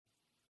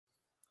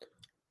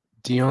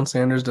Deion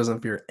Sanders doesn't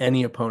fear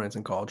any opponents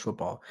in college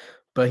football,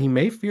 but he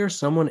may fear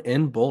someone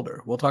in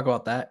Boulder. We'll talk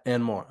about that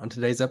and more on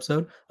today's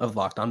episode of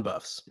Locked On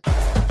Buffs.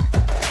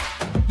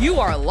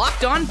 You are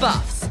Locked On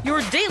Buffs,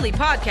 your daily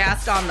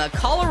podcast on the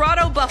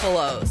Colorado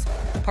Buffaloes.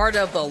 Part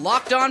of the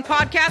Locked On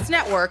Podcast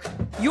Network,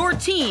 your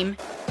team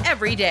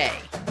every day.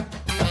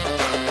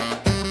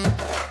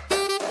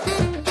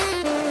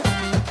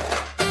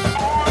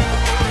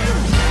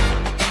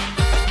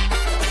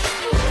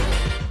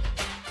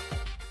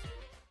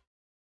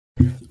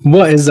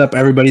 What is up,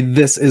 everybody?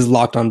 This is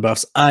Locked On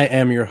Buffs. I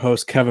am your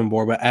host, Kevin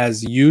Borba.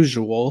 As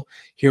usual,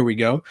 here we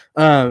go.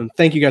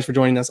 Thank you guys for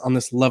joining us on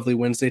this lovely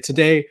Wednesday.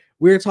 Today,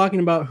 we're talking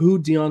about who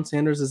Deion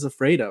Sanders is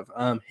afraid of.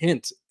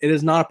 Hint, it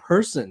is not a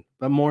person,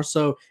 but more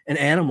so an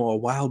animal, a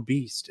wild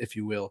beast, if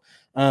you will.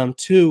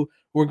 Two,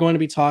 we're going to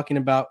be talking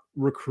about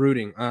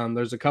recruiting.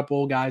 There's a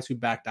couple guys who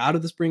backed out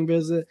of the spring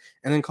visit,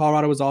 and then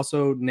Colorado was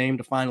also named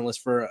a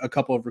finalist for a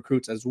couple of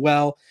recruits as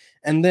well.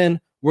 And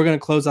then we're going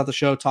to close out the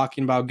show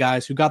talking about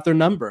guys who got their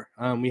number.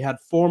 We had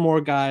 4 more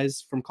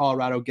guys from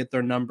Colorado get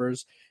their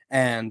numbers,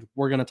 and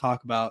we're going to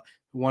talk about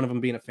one of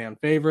them being a fan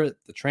favorite,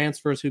 the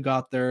transfers who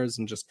got theirs,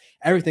 and just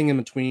everything in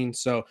between.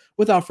 So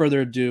without further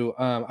ado,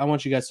 I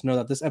want you guys to know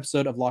that this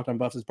episode of Locked On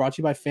Buffs is brought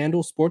to you by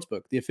FanDuel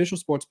Sportsbook, the official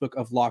sportsbook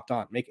of Locked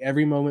On. Make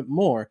every moment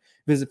more.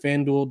 Visit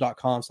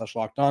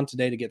FanDuel.com/LockedOn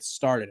today to get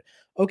started.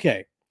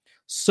 Okay,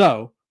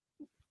 so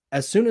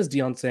as soon as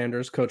Deion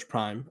Sanders, Coach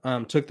Prime,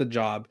 took the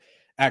job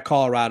at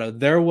Colorado,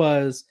 there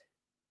was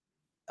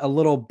a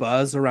little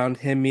buzz around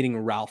him meeting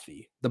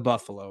Ralphie, the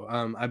Buffalo.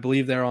 I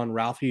believe they're on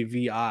Ralphie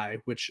VI,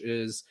 which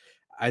is,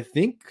 I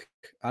think,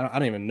 I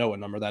don't even know what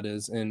number that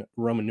is in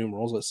Roman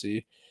numerals. Let's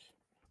see.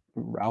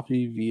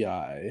 Ralphie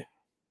VI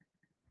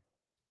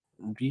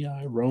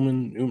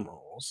Roman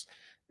numerals.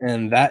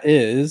 And that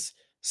is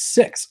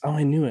 6. Oh,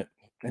 I knew it.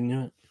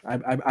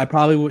 I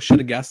probably should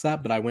have guessed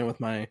that, but I went with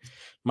my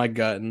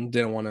gut and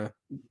didn't want to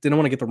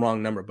get the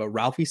wrong number. But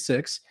Ralphie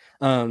 6,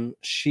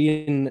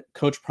 she and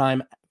Coach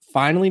Prime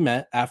finally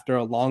met after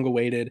a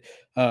long-awaited,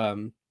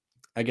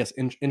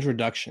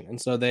 introduction. And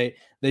so they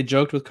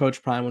joked with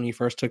Coach Prime when he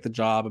first took the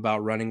job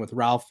about running with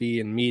Ralphie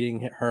and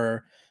meeting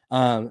her.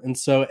 And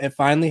so it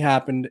finally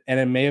happened, and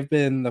it may have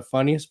been the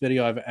funniest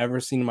video I've ever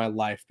seen in my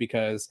life,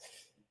 because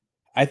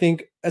I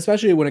think,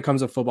 especially when it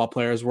comes to football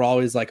players, we're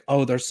always like,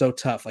 oh, they're so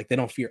tough. Like, they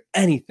don't fear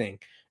anything.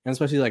 And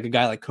especially like a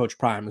guy like Coach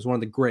Prime is one of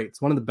the greats,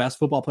 one of the best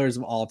football players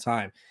of all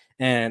time.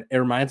 And it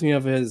reminds me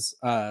of his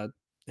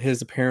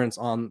appearance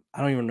on, I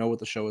don't even know what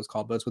the show is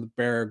called, but it's with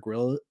Bear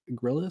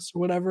Grylls or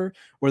whatever,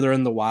 where they're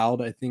in the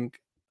wild, I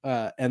think.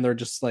 And they're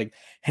just like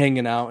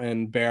hanging out,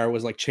 and Bear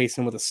was like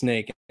chasing with a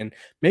snake. And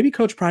maybe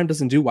Coach Prime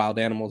doesn't do wild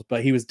animals,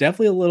 but he was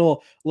definitely a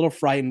little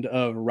frightened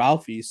of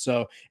Ralphie.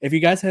 So if you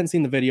guys hadn't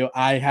seen the video,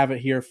 I have it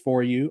here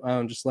for you.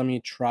 Just let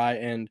me try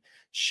and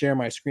share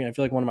my screen. I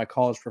feel like one of my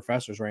college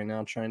professors right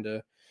now trying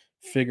to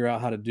figure out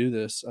how to do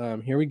this.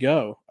 Here we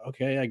go.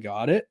 Okay, I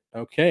got it.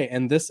 Okay,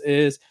 and this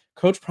is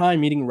Coach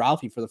Prime meeting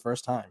Ralphie for the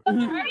first time. I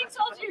already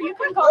told you, you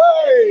can call.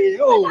 Hey,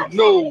 oh,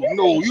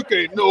 no, you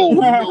can't, no.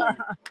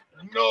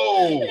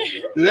 No,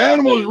 the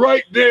animal's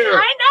right there.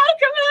 I know.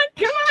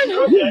 Come on.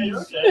 Okay.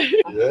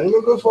 Yeah, ain't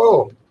no good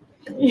phone.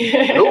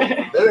 Yeah. Nope,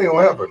 that ain't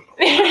gonna happen.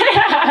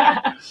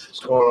 What's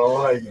going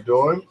on? How you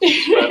doing?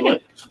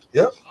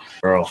 Yep.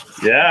 Girl.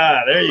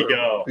 Yeah, there you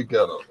go. Pick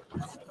that up.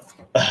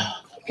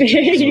 There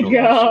you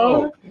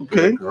go.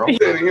 Okay. Girl. I'm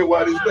standing here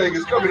while this thing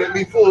is coming at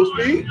me full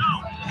speed.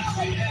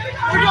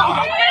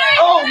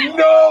 Oh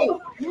no!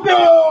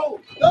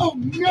 Oh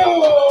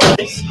no!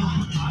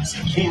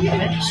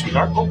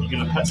 Sweetheart, oh, you're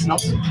gonna cut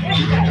snuff?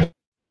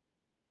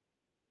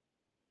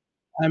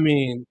 I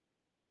mean,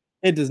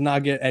 it does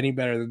not get any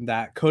better than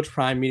that. Coach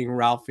Prime meeting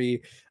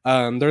Ralphie.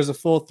 There's a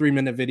full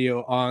 3-minute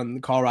video on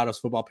Colorado's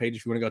football page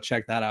if you want to go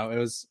check that out. It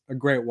was a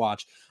great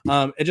watch.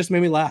 It just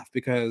made me laugh,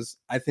 because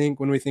I think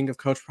when we think of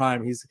Coach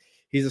Prime, he's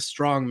a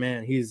strong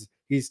man. He's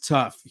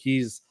tough.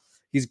 He's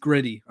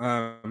gritty.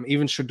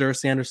 Even Shadur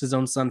Sanders, his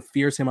own son,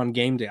 fears him on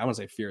game day. I won't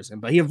say fears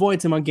him, but he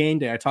avoids him on game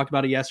day. I talked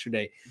about it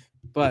yesterday.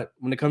 But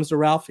when it comes to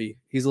Ralphie,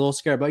 he's a little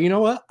scared. But you know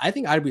what? I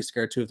think I'd be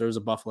scared too if there was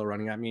a buffalo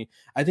running at me.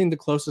 I think the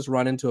closest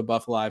run into a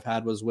buffalo I've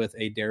had was with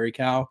a dairy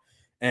cow,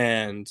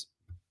 and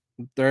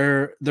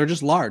they're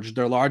just large.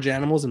 They're large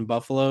animals, and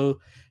buffalo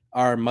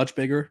are much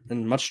bigger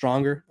and much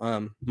stronger,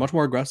 much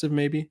more aggressive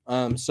maybe.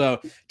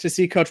 So to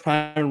see Coach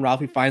Prime and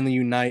Ralphie finally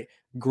unite,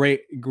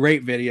 great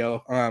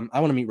video. I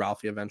want to meet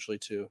Ralphie eventually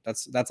too.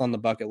 That's on the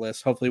bucket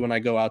list. Hopefully when I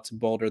go out to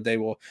Boulder, they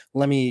will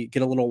let me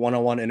get a little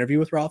one-on-one interview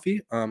with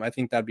Ralphie. I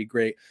think that'd be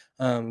great.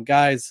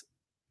 Guys,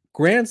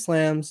 grand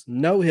slams,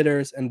 no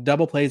hitters, and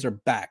double plays are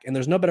back, and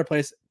there's no better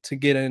place to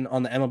get in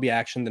on the MLB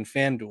action than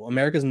FanDuel,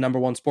 America's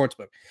 #1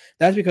 sportsbook.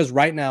 That's because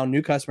right now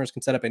new customers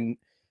can set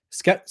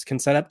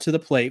up to the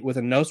plate with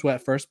a no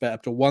sweat first bet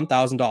up to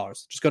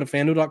 $1,000. Just go to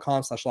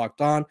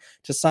FanDuel.com/LockedOn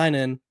to sign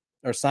in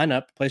or sign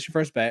up, place your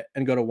first bet,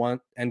 and get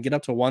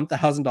up to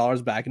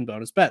 $1,000 back in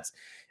bonus bets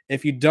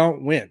if you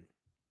don't win.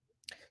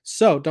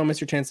 So don't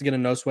miss your chance to get a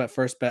no sweat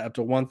first bet up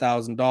to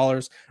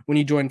 $1,000 when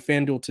you join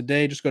FanDuel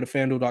today. Just go to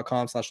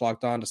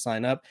fanduel.com/lockedon to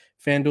sign up.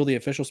 FanDuel, the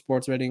official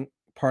sports betting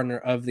partner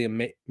of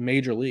the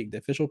Major League, the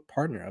official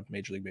partner of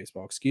Major League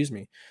Baseball. Excuse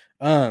me.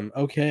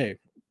 Okay.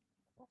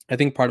 I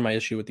think part of my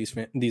issue with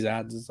these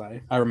ads is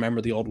I remember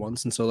the old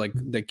ones, and so like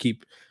they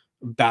keep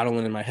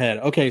battling in my head.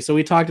 Okay, so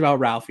we talked about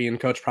Ralphie and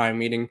Coach Prime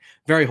meeting.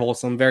 Very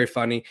wholesome, very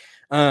funny.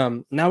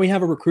 Now we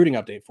have a recruiting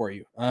update for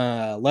you.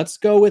 Let's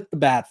go with the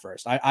bad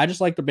first. I just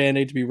like the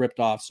Band-Aid to be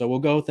ripped off, so we'll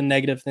go with the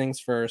negative things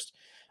first.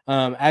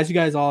 As you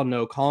guys all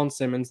know, Colin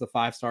Simmons, the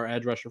 5-star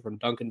edge rusher from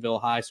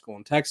Duncanville High School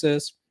in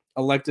Texas,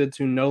 elected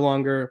to no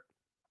longer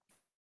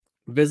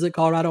visit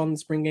Colorado on the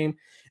spring game.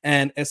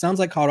 And it sounds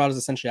like Colorado is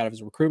essentially out of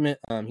his recruitment.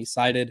 He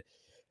cited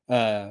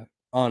on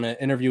an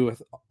interview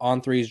with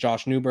On3's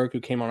Josh Newberg,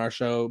 who came on our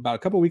show about a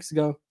couple weeks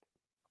ago,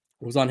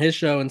 was on his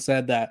show and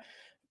said that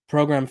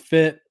program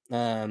fit,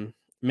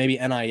 maybe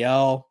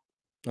NIL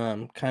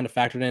kind of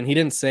factored in. He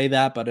didn't say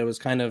that, but it was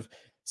kind of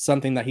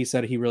something that he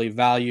said he really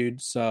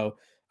valued. So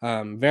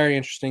very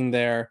interesting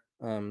there.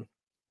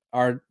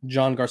 Our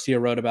John Garcia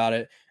wrote about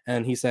it,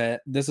 and he said,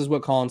 this is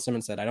what Colin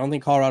Simmons said. I don't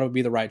think Colorado would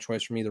be the right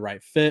choice for me, the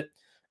right fit.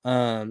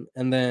 And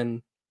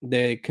then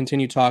they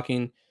continue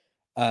talking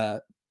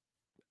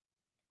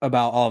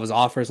about all of his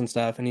offers and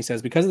stuff. And he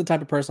says, because of the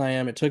type of person I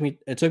am, it took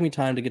me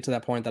time to get to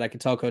that point that I could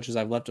tell coaches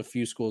I've left a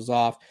few schools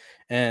off.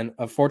 And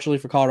unfortunately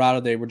for Colorado,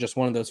 they were just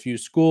one of those few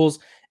schools.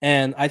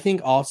 And I think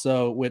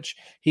also, which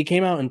he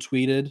came out and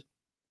tweeted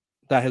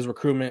that his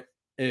recruitment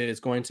is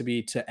going to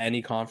be to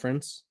any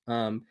conference.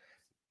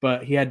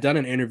 But he had done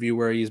an interview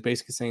where he's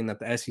basically saying that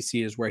the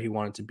SEC is where he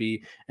wanted to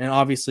be. And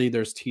obviously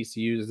there's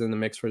TCUs in the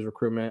mix for his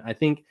recruitment. I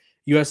think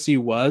USC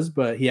was,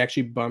 but he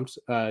actually bumped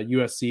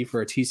USC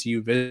for a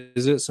TCU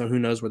visit. So who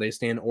knows where they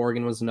stand.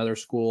 Oregon was another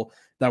school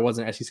that was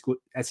an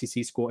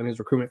SEC school in his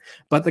recruitment.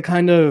 But the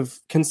kind of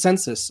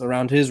consensus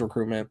around his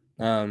recruitment,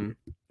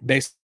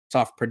 based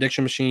off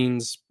prediction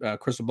machines,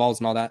 crystal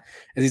balls and all that,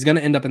 is he's going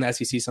to end up in the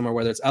SEC somewhere,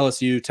 whether it's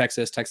LSU,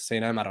 Texas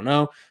A&M, I don't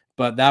know.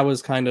 But that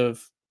was kind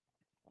of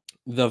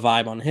the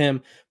vibe on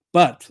him.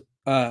 But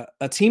a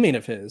teammate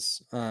of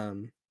his,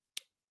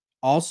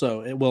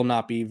 also, it will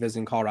not be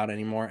visiting Colorado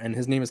anymore. And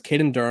his name is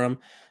Caden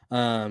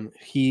Durham.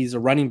 He's a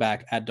running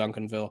back at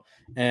Duncanville.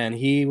 And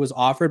he was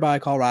offered by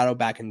Colorado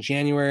back in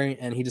January.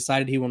 And he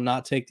decided he will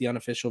not take the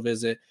unofficial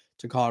visit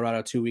to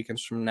Colorado 2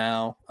 weekends from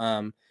now.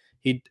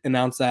 He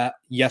announced that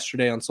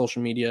yesterday on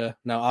social media.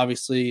 Now,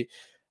 obviously,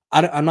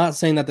 I'm not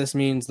saying that this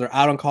means they're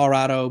out on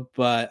Colorado,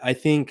 but I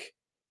think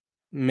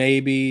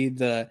maybe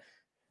the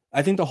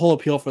whole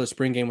appeal for the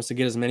spring game was to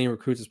get as many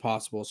recruits as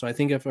possible. So I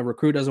think if a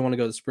recruit doesn't want to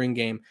go to the spring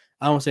game,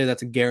 I won't say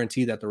that's a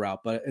guarantee that they're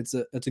out, but it's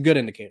a good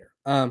indicator.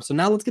 So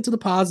now let's get to the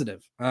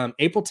positive.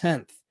 April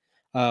 10th,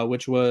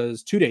 which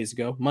was 2 days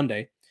ago,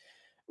 Monday,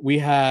 we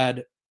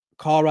had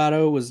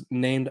Colorado was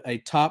named a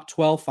top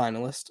 12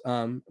 finalist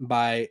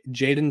by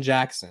Jaden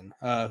Jackson,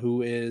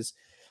 who is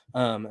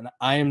an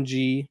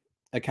IMG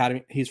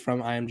Academy. He's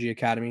from IMG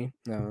Academy.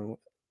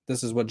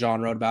 This is what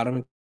John wrote about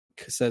him.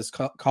 Says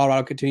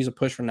Colorado continues to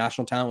push for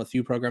national talent with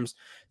few programs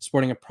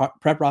sporting a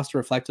prep roster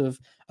reflective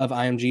of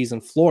IMG's in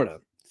Florida.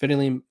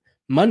 Fittingly,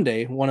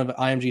 Monday, one of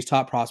IMG's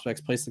top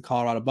prospects placed the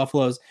Colorado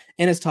Buffaloes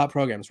in his top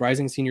programs.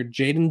 Rising senior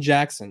Jaden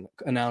Jackson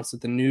announced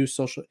the news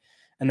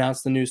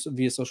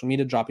via social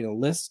media, dropping a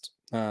list.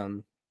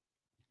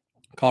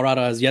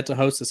 Colorado has yet to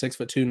host a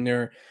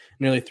 6'2",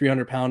 nearly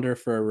 300-pounder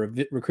for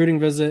a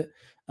recruiting visit.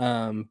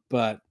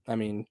 But I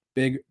mean,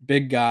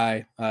 big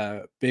guy,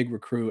 big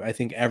recruit. I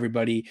think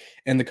everybody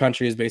in the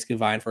country is basically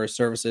vying for his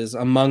services.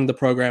 Among the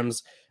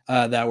programs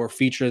that were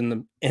featured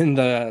in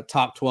the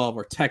top 12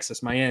 were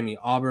Texas, Miami,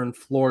 Auburn,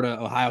 Florida,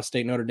 Ohio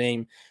State, Notre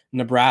Dame,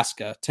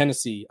 Nebraska,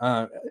 Tennessee.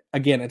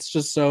 Again, it's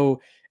just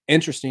so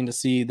interesting to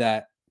see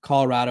that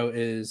Colorado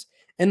is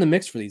in the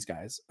mix for these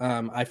guys.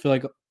 I feel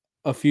like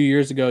a few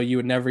years ago, you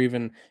would never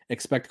even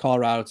expect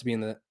Colorado to be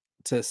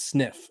to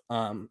sniff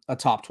a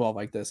top 12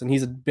 like this. And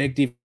he's a big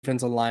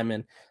defensive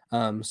lineman.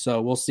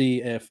 So we'll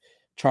see if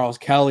Charles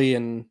Kelly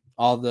and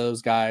all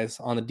those guys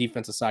on the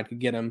defensive side could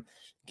get him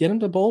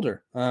to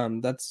Boulder.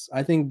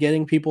 I think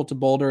getting people to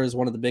Boulder is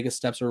one of the biggest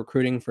steps of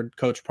recruiting for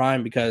Coach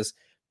Prime, because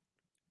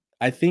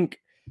I think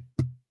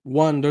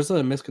there's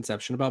a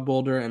misconception about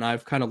Boulder, and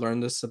I've kind of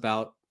learned this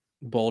about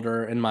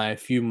Boulder in my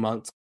few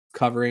months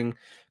covering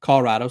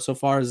Colorado so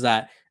far, is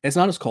that it's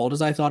not as cold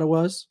as I thought it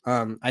was.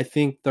 I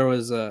think there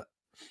was a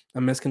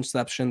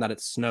misconception that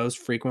it snows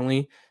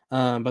frequently.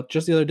 But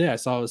just the other day I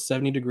saw it was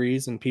 70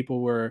 degrees and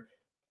people were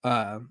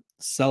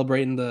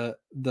celebrating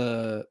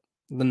the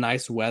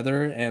nice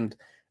weather. And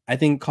I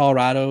think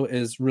Colorado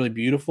is really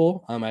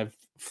beautiful. I've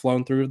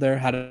flown through there,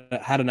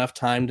 had enough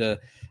time to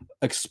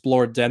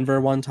explore Denver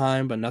one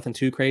time, but nothing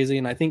too crazy.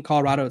 And I think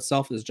Colorado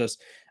itself is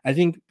just, I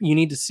think you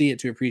need to see it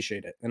to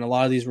appreciate it. And a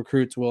lot of these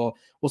recruits will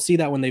see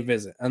that when they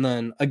visit. And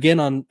then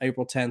again on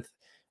April 10th,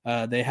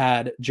 they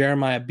had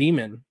Jeremiah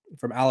Beeman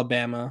from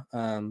Alabama.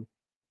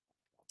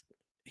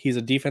 He's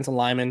a defensive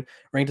lineman,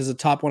 ranked as a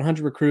top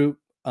 100 recruit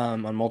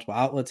on multiple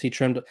outlets. He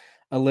trimmed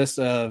a list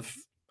of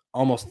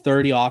almost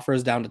 30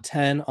 offers down to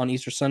 10 on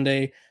Easter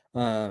Sunday.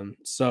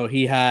 So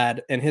he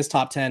had in his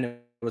top 10,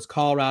 it was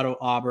Colorado,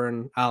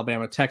 Auburn,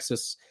 Alabama,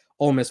 Texas,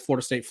 Ole Miss,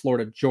 Florida State,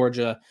 Florida,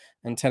 Georgia,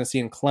 and Tennessee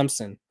and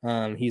Clemson.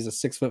 He's a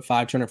 6'5",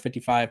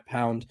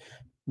 255-pound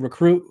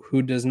recruit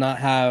who does not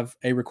have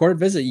a recorded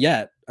visit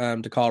yet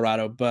to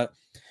Colorado, but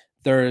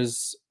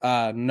there's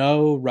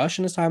no rush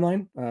in his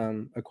timeline,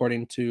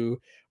 according to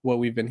what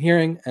we've been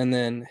hearing. And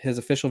then his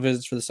official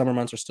visits for the summer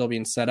months are still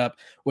being set up,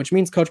 which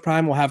means Coach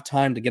Prime will have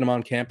time to get him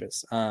on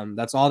campus.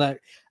 That's all that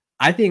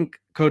I think.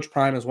 Coach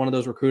Prime is one of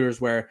those recruiters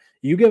where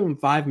you give him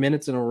 5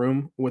 minutes in a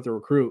room with a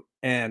recruit,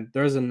 and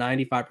there's a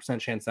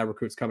 95% chance that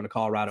recruit's coming to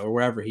Colorado or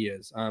wherever he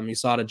is. You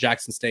saw it at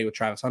Jackson State with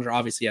Travis Hunter.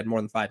 Obviously, he had more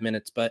than 5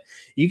 minutes, but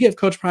you give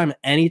Coach Prime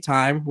any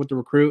time with the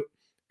recruit,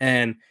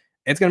 and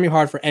it's going to be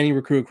hard for any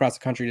recruit across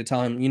the country to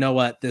tell him, you know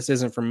what, this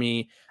isn't for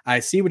me. I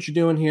see what you're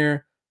doing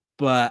here,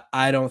 but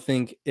I don't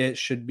think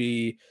it'll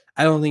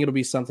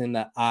be something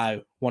that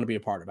I want to be a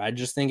part of. I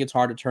just think it's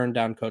hard to turn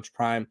down Coach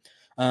Prime.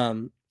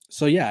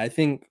 So yeah, I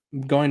think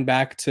going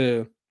back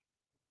to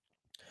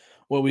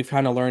what we've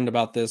kind of learned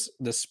about this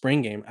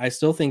spring game, I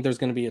still think there's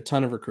going to be a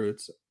ton of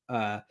recruits.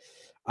 I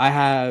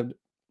had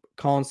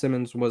Colin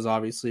Simmons was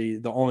obviously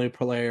the only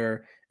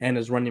player, and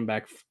his running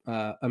back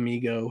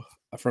amigo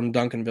from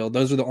Duncanville.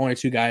 Those are the only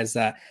two guys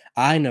that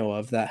I know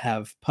of that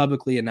have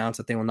publicly announced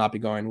that they will not be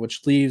going,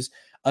 which leaves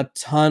a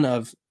ton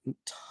of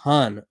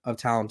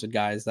talented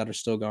guys that are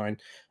still going.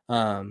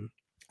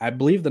 I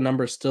believe the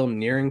number is still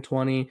nearing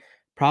 20.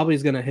 Probably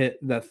is going to hit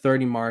the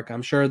 30 mark.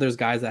 I'm sure there's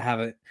guys that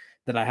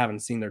I haven't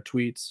seen their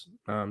tweets.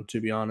 To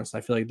be honest,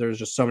 I feel like there's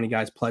just so many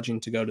guys pledging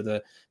to go to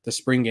the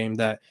spring game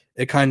that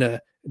it kind of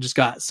just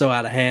got so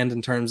out of hand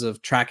in terms of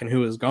tracking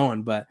who is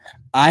going. But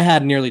I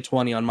had nearly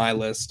 20 on my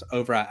list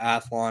over at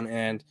Athlon,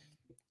 and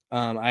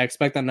I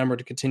expect that number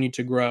to continue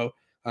to grow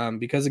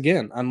because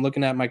again, I'm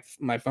looking at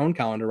my phone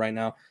calendar right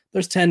now.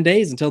 There's 10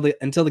 days until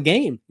the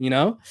game,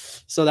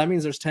 so that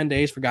means there's 10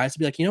 days for guys to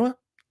be like, you know what,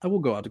 I will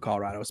go out to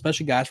Colorado,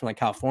 especially guys from like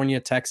California,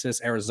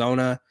 Texas,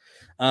 Arizona.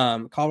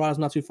 Colorado's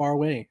not too far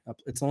away.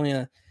 It's only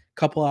a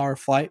couple hour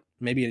flight,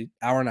 maybe an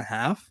hour and a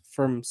half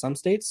from some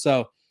states.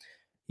 So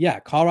yeah,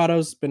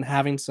 Colorado's been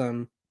having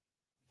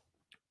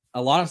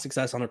a lot of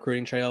success on the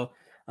recruiting trail.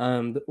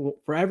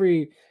 For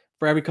every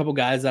couple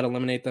guys that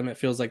eliminate them, it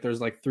feels like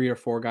there's like 3 or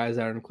 4 guys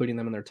that are including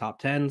them in their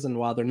top 10s. And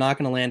while they're not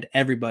going to land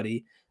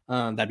everybody,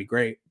 that'd be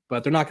great,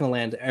 but they're not going to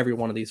land every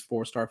one of these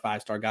 4-star,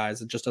 5-star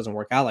guys. It just doesn't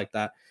work out like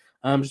that.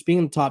 Just being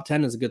in the top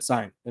 10 is a good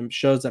sign. It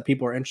shows that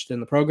people are interested in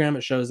the program.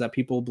 It shows that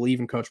people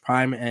believe in Coach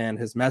Prime and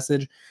his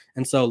message.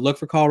 And so look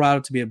for Colorado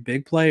to be a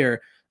big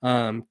player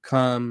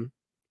come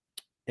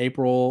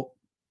April,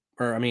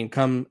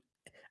 come,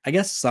 I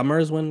guess summer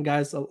is when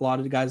a lot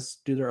of guys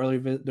do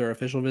their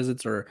official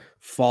visits, or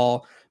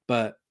fall.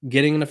 But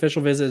getting an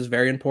official visit is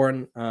very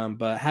important.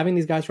 But having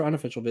these guys for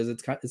unofficial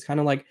visits is kind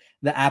of like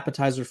the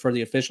appetizer for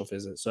the official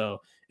visit.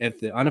 So if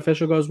the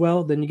unofficial goes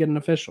well, then you get an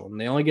official,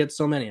 and they only get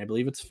so many. I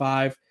believe it's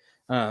 5.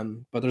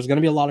 But there's going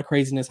to be a lot of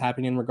craziness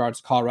happening in regards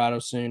to Colorado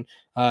soon.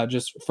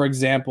 Just for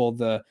example,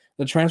 the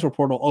transfer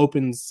portal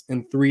opens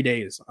in 3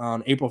 days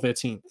on April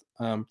 15th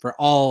for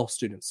all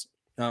students,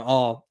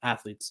 all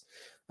athletes.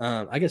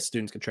 I guess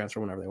students can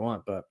transfer whenever they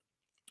want, but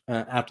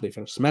after they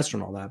finish the semester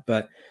and all that.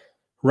 But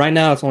right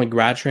now it's only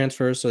grad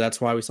transfers, so that's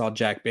why we saw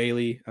Jack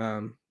Bailey,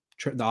 the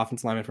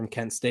offensive lineman from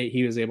Kent State.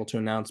 He was able to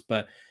announce,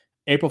 but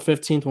April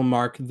 15th will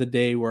mark the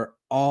day where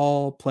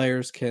all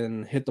players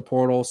can hit the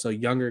portal. So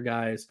younger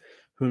guys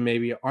who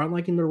maybe aren't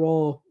liking their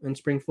role in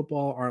spring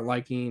football, aren't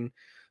liking,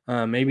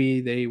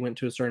 maybe they went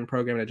to a certain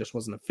program and it just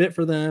wasn't a fit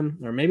for them,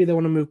 or maybe they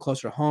want to move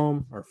closer to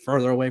home or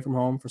further away from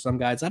home for some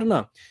guys. I don't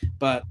know.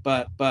 But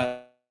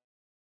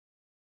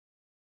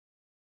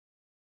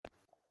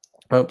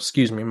oh,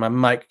 excuse me, my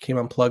mic came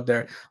unplugged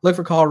there. Look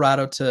for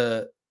Colorado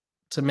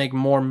to make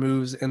more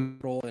moves in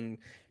the role and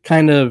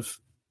kind of,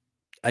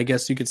 I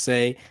guess you could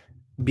say,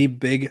 be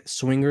big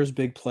swingers,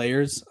 big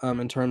players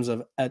in terms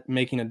of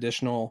making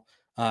additional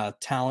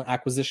talent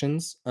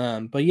acquisitions.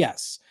 But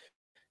yes,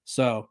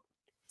 so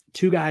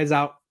 2 guys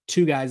out,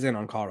 2 guys in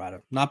on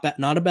Colorado. Not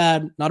a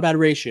bad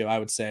ratio, I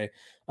would say.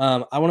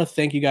 I want to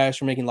thank you guys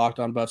for making Locked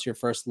On Buffs your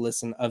first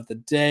listen of the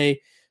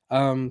day.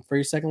 For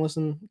your second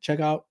listen, check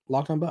out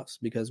Locked On Buffs,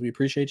 because we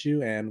appreciate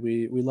you and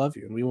we love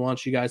you, and we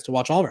want you guys to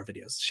watch all of our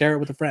videos. Share it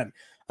with a friend.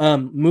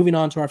 Moving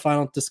on to our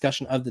final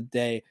discussion of the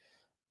day.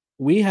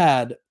 We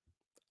had,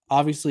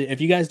 obviously,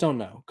 if you guys don't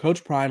know,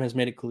 Coach Prime has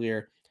made it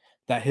clear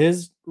that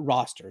his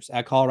rosters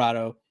at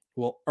Colorado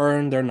will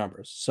earn their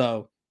numbers.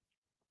 So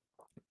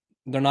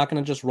they're not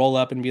going to just roll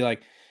up and be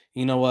like,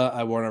 you know what,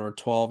 I wore number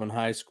 12 in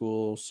high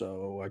school,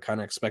 so I kind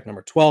of expect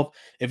number 12.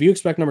 If you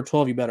expect number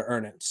 12, you better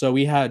earn it. So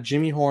we had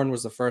Jimmy Horn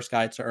was the first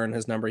guy to earn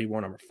his number. He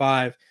wore number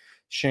 5.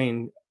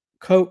 Shane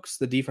Cokes,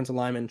 the defensive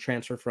lineman,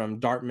 transfer from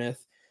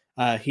Dartmouth.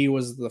 He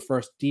was the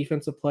first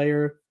defensive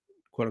player,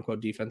 quote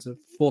unquote defensive,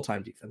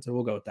 full-time defensive.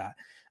 We'll go with that.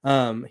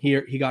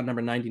 He got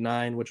number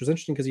 99, which was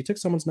interesting because he took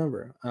someone's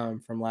number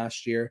from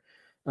last year.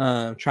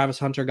 Travis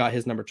Hunter got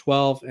his number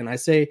 12. And I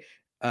say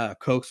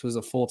Cokes was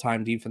a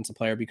full-time defensive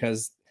player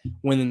because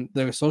when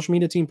the social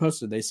media team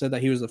posted, they said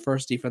that he was the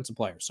first defensive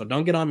player. So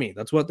don't get on me.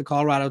 That's what the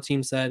Colorado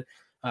team said.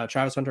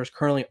 Travis Hunter is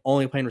currently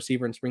only playing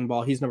receiver in spring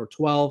ball. He's number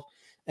 12.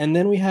 And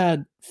then we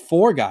had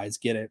 4 guys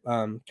get it,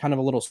 kind of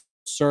a little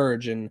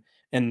surge in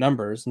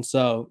numbers. And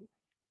so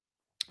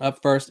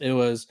up first, it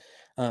was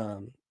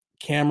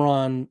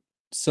Cameron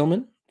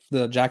Silman,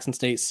 the Jackson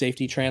State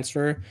safety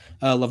transfer,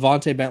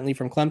 Levante Bentley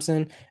from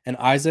Clemson, and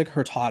Isaac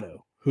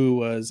Hurtado, who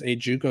was a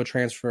JUCO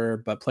transfer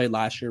but played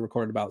last year,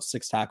 recorded about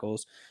 6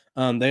 tackles.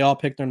 They all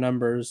picked their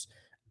numbers.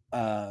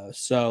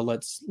 So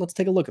let's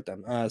take a look at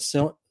them.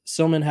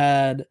 Silman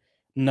had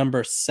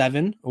number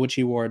 7, which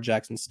he wore at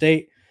Jackson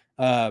State.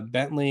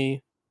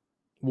 Bentley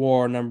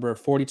wore number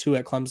 42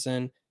 at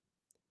Clemson.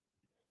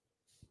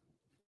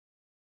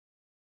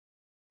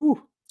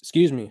 Ooh,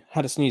 excuse me,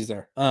 had to sneeze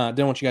there.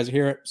 Didn't want you guys to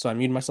hear it, so I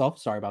muted myself.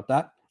 Sorry about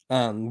that.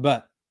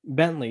 But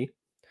Bentley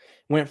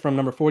went from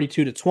number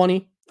 42 to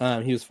 20.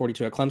 He was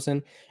 42 at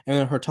Clemson. And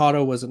then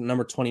Hurtado was at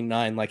number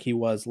 29 like he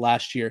was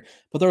last year.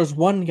 But there was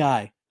one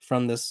guy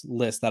from this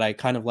list that I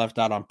kind of left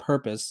out on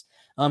purpose.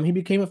 He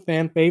became a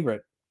fan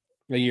favorite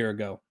a year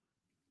ago.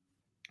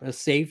 A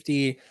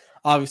safety,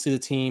 obviously the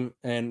team,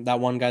 and that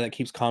one guy that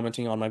keeps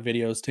commenting on my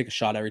videos, take a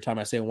shot every time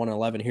I say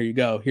 1-11. Here you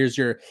go. Here's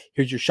your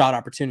shot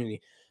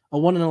opportunity. A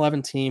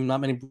 1-11 team,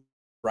 not many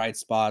bright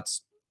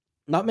spots,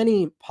 not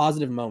many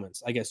positive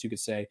moments, I guess you could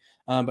say.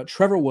 But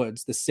Trevor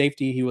Woods, the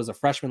safety, he was a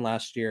freshman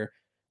last year,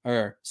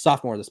 or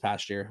sophomore this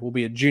past year, will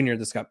be a junior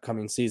this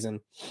upcoming season.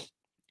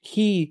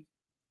 He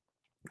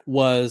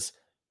was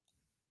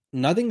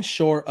nothing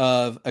short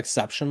of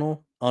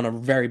exceptional on a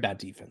very bad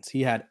defense.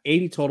 He had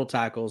 80 total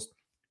tackles,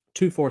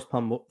 2 forced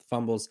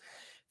fumbles,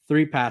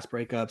 3 pass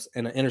breakups,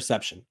 and an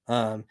interception.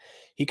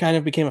 He kind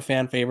of became a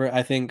fan favorite,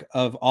 I think,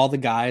 of all the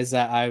guys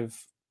that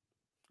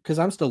because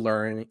I'm still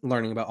learning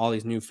about all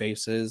these new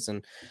faces,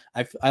 and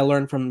I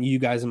learned from you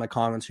guys in my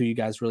comments who you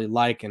guys really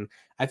like, and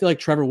I feel like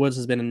Trevor Woods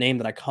has been a name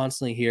that I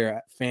constantly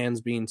hear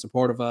fans being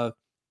supportive of.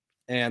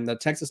 And the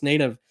Texas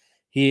native,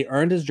 he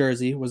earned his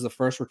jersey, was the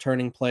first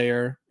returning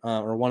player,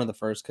 or one of the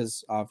first,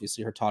 because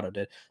obviously Hurtado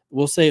did.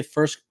 We'll say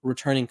first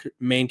returning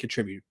main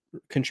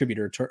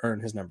contributor to earn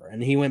his number,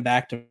 and he went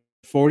back to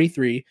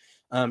 43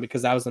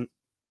 because that was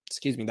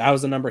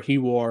the number he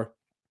wore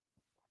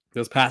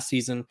this past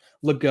season.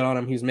 Looked good on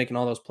him. He was making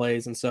all those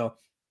plays. And so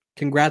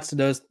congrats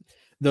to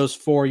those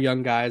 4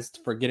 young guys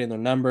for getting their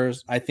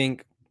numbers. I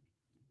think,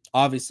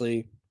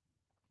 obviously,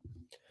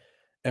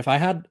 if I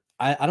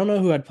don't know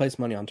who I'd place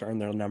money on to earn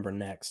their number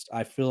next.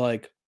 I feel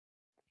like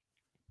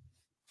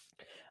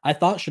I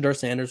thought Shedeur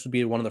Sanders would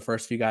be one of the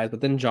first few guys,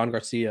 but then John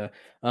Garcia,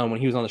 when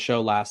he was on the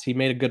show last, he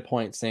made a good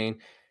point saying,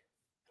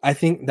 I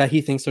think that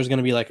he thinks there's going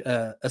to be like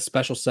a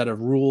special set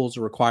of rules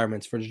or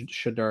requirements for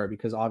Shedeur,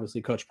 because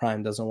obviously Coach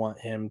Prime doesn't want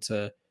him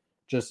to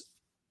just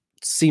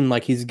seem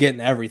like he's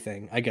getting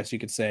everything, I guess you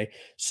could say.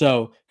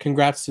 So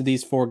congrats to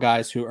these 4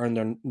 guys who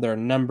earned their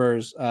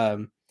numbers.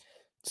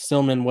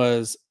 Silman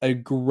was a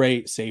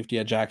great safety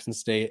at Jackson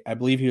State. I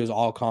believe he was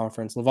all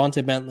conference.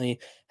 Levante Bentley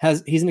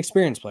he's an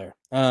experienced player.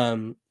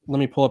 Let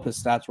me pull up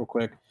his stats real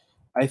quick.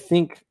 I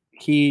think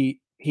he's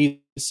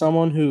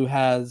someone who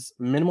has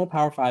minimal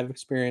Power 5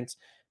 experience,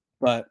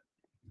 but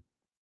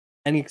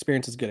any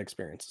experience is good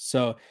experience.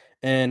 So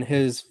in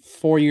his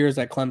 4 years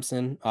at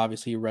Clemson,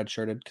 obviously he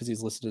redshirted because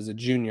he's listed as a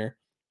junior,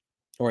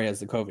 or he has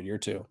the COVID year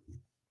too.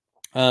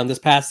 This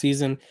past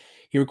season,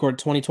 he recorded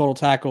 20 total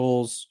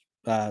tackles,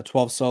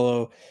 12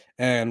 solo,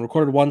 and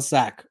recorded 1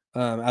 sack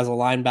as a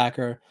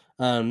linebacker.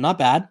 Not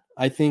bad.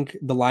 I think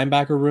the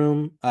linebacker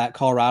room at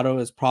Colorado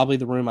is probably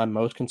the room I'm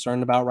most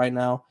concerned about right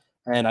now.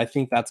 And I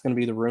think that's going to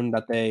be the room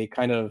that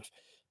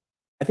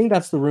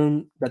that's the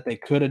room that they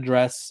could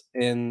address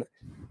in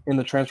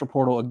the transfer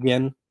portal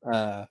again.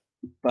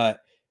 But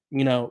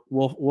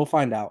we'll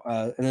find out.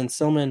 And then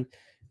Simon,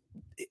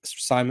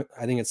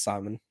 I think it's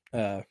Simon.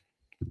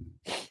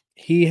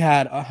 He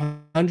had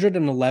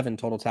 111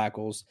 total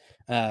tackles,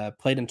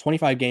 played in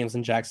 25 games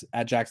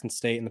at Jackson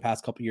State in the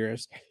past couple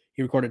years.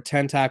 He recorded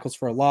 10 tackles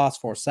for a loss,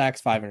 4 sacks,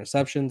 5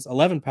 interceptions,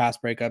 11 pass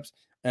breakups,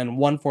 and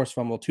 1 forced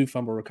fumble, 2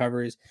 fumble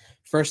recoveries.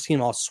 First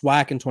team all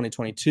SWAC in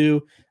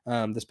 2022.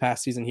 This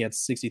past season, he had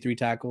 63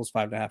 tackles,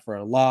 5.5 for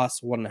a loss,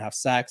 1.5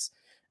 sacks,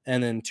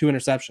 and then 2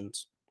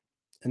 interceptions.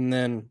 And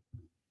then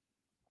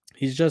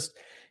he just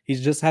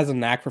has a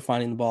knack for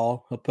finding the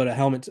ball. He'll put a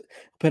helmet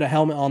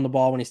on the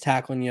ball when he's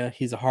tackling you.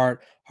 He's a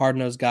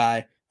hard-nosed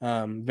guy.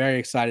 Very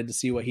excited to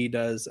see what he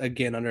does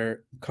again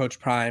under Coach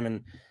Prime.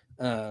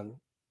 And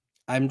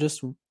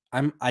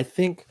I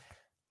think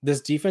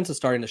this defense is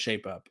starting to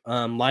shape up.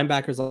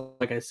 Linebackers,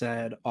 like I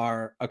said,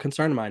 are a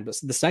concern of mine. But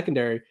the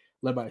secondary,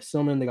 led by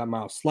Silman, they got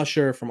Miles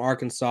Slusher from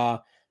Arkansas.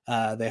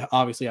 They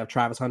obviously have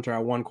Travis Hunter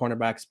at one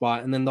cornerback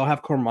spot, and then they'll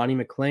have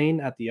Cormani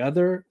McClain at the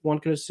other, one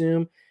could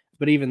assume.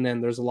 But even then,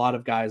 there's a lot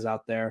of guys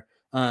out there.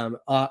 On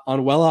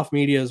Well Off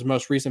Media's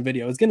most recent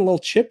video, it's getting a little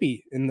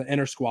chippy in the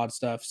inter squad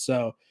stuff.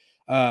 So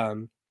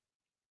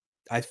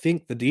I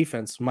think the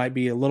defense might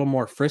be a little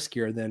more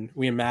friskier than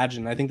we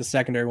imagine. I think the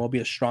secondary will be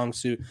a strong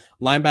suit.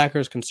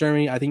 Linebackers concern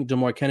me. I think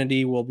Demoy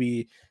Kennedy will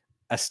be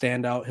a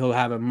standout. He'll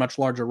have a much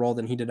larger role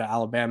than he did at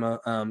Alabama.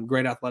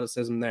 Great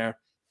athleticism there.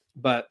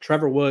 But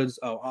Trevor Woods,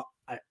 how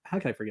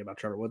can I forget about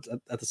Trevor Woods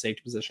at the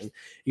safety position?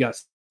 You got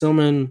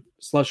Stillman,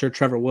 Slusher,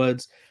 Trevor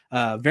Woods,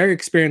 very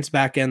experienced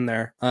back end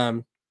there.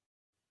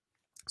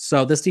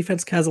 So this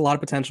defense has a lot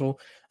of potential.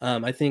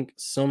 I think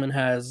Stillman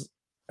has,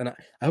 and I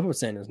hope I'm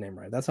saying his name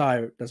right. That's how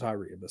I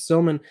read it. But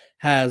Stillman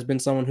has been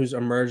someone who's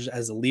emerged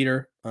as a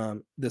leader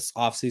this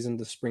offseason,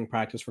 the spring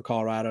practice for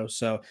Colorado.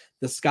 So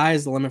the sky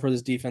is the limit for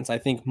this defense. I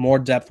think more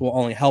depth will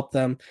only help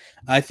them.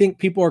 I think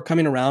people are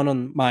coming around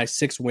on my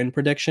 6-win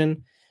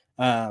prediction.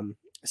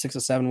 6 or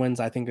 7 wins,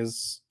 I think,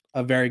 is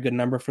a very good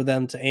number for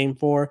them to aim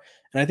for.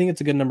 And I think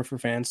it's a good number for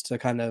fans to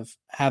kind of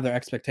have their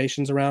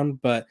expectations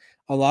around. But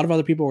a lot of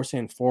other people were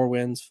saying 4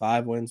 wins,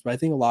 5 wins. But I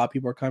think a lot of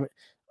people are coming.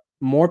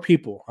 More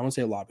people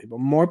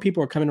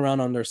are coming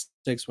around on their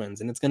 6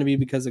 wins. And it's going to be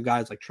because of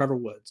guys like Trevor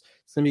Woods.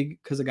 It's going to be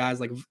because of guys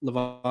like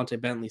Levante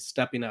Bentley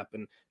stepping up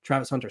and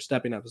Travis Hunter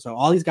stepping up. So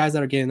all these guys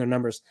that are getting their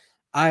numbers,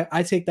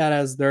 I take that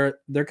as they're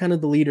kind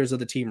of the leaders of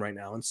the team right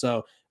now. And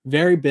so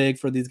very big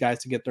for these guys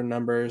to get their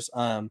numbers.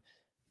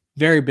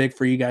 Very big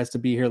for you guys to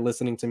be here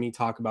listening to me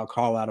talk about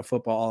Colorado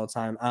football all the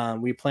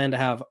time. We plan to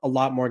have a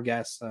lot more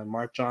guests.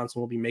 Mark Johnson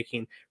will be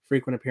making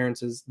frequent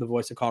appearances, the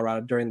voice of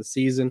Colorado, during the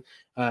season.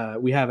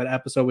 We have an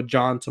episode with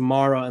John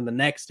tomorrow and the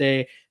next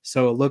day,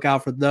 so look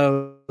out for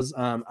those.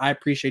 I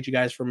appreciate you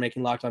guys for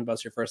making Locked On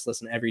Buffs your first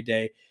listen every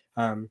day.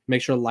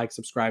 Make sure to like,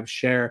 subscribe,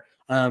 share.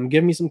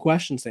 Give me some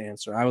questions to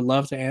answer. I would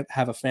love to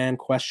have a fan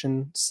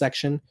question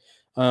section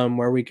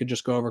where we could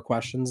just go over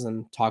questions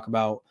and talk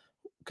about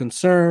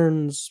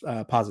concerns,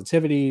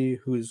 positivity,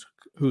 who's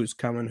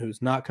coming,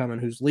 who's not coming,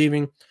 who's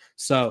leaving.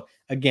 So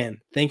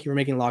again, thank you for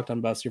making Locked On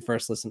Buffs your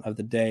first listen of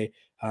the day.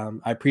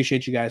 I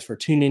appreciate you guys for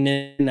tuning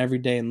in every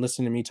day and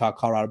listening to me talk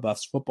Colorado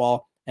Buffs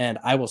football. And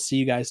I will see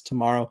you guys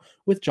tomorrow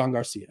with John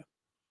Garcia.